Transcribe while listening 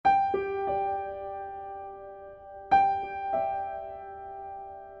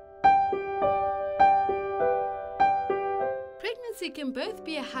Pregnancy can both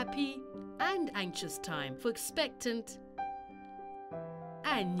be a happy and anxious time for expectant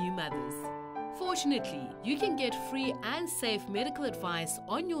and new mothers. Fortunately, you can get free and safe medical advice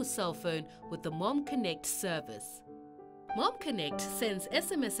on your cell phone with the MomConnect service. MomConnect sends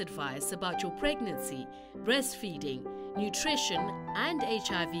SMS advice about your pregnancy, breastfeeding, nutrition and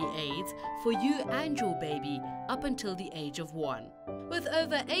HIV/AIDS for you and your baby up until the age of 1. With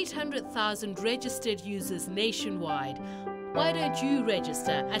over 800,000 registered users nationwide, why don't you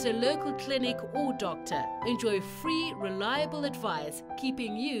register at a local clinic or doctor? Enjoy free, reliable advice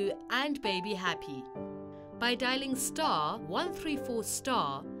keeping you and baby happy. By dialing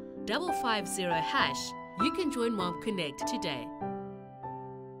 *134*550#, you can join MomConnect today.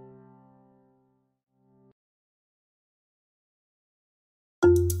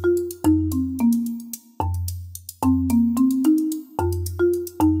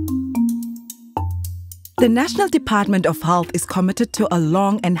 The National Department of Health is committed to a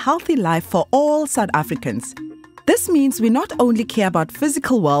long and healthy life for all South Africans. This means we not only care about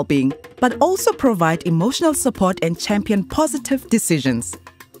physical well-being, but also provide emotional support and champion positive decisions.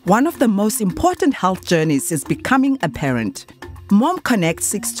 One of the most important health journeys is becoming a parent. MomConnect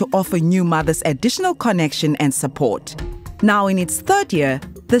seeks to offer new mothers additional connection and support. Now in its 3rd year,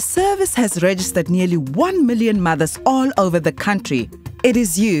 the service has registered nearly 1 million mothers all over the country. It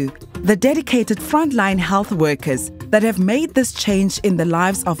is you, the dedicated frontline health workers, that have made this change in the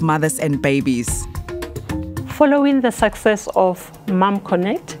lives of mothers and babies. Following the success of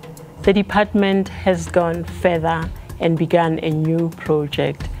MomConnect, the department has gone further and begun a new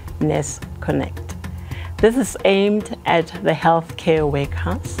project, NurseConnect. This is aimed at the healthcare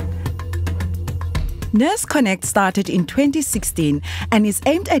workers. NurseConnect started in 2016 and is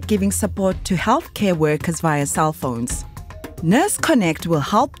aimed at giving support to healthcare workers via cell phones. NurseConnect will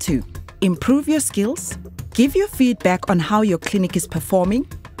help to improve your skills, give you feedback on how your clinic is performing,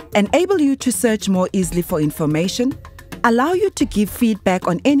 enable you to search more easily for information, allow you to give feedback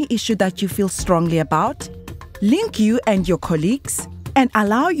on any issue that you feel strongly about, link you and your colleagues, and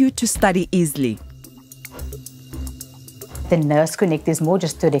allow you to study easily. The NurseConnect is more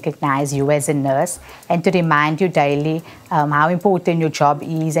just to recognize you as a nurse and to remind you daily how important your job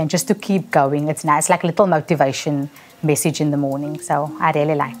is and just to keep going. It's nice, like a little motivation message in the morning, so I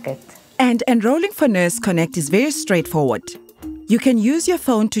really like it. And enrolling for NurseConnect is very straightforward. You can use your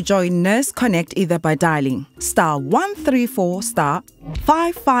phone to join NurseConnect either by dialing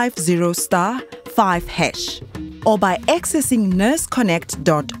 *134*550*5# or by accessing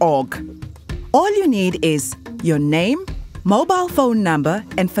nurseconnect.org. All you need is your name, mobile phone number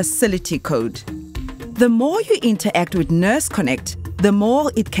and facility code. The more you interact with NurseConnect, the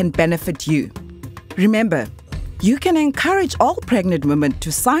more it can benefit you. Remember, you can encourage all pregnant women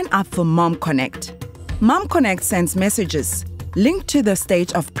to sign up for MomConnect. MomConnect sends messages linked to the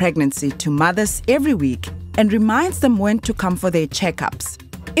stage of pregnancy to mothers every week and reminds them when to come for their checkups.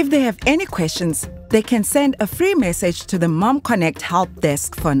 If they have any questions, they can send a free message to the MomConnect help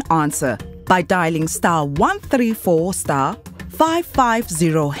desk for an answer by dialing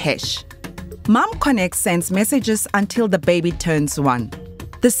 *134*550#. MomConnect sends messages until the baby turns 1.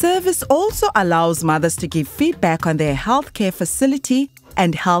 The service also allows mothers to give feedback on their healthcare facility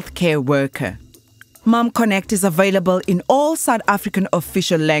and healthcare worker. MomConnect is available in all South African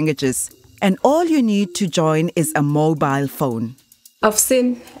official languages, and all you need to join is a mobile phone. I've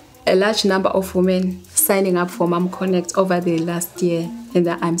seen a large number of women signing up for MomConnect over the last year, and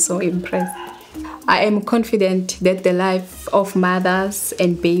I'm so impressed. I am confident that the life of mothers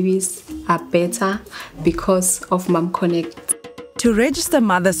and babies are better because of MomConnect. To register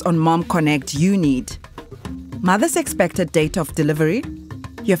mothers on MomConnect, you need mother's expected date of delivery,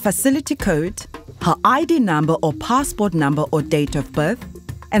 your facility code, her ID number or passport number or date of birth,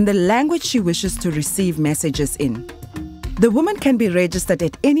 and the language she wishes to receive messages in. The woman can be registered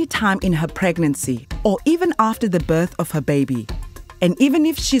at any time in her pregnancy or even after the birth of her baby. And even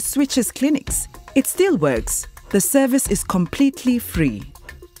if she switches clinics, it still works. The service is completely free.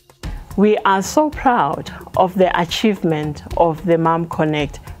 We are so proud of the achievement of the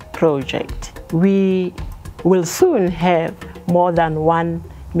MomConnect project. We will soon have more than 1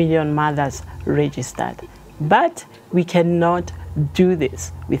 million mothers registered, but we cannot do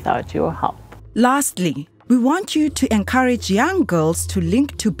this without your help. Lastly, we want you to encourage young girls to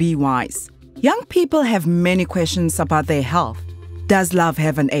link to Be Wise. Young people have many questions about their health. Does love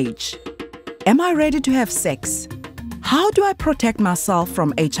have an age? Am I ready to have sex? How do I protect myself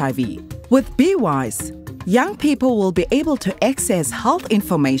from HIV? With Be Wise, young people will be able to access health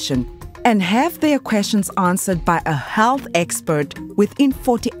information and have their questions answered by a health expert within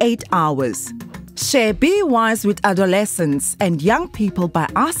 48 hours. Share Be Wise with adolescents and young people by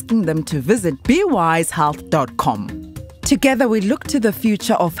asking them to visit bewisehealth.com. Together we look to the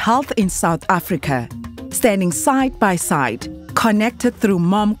future of health in South Africa, standing side by side, connected through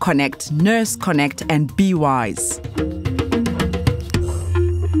MomConnect, NurseConnect and Be Wise.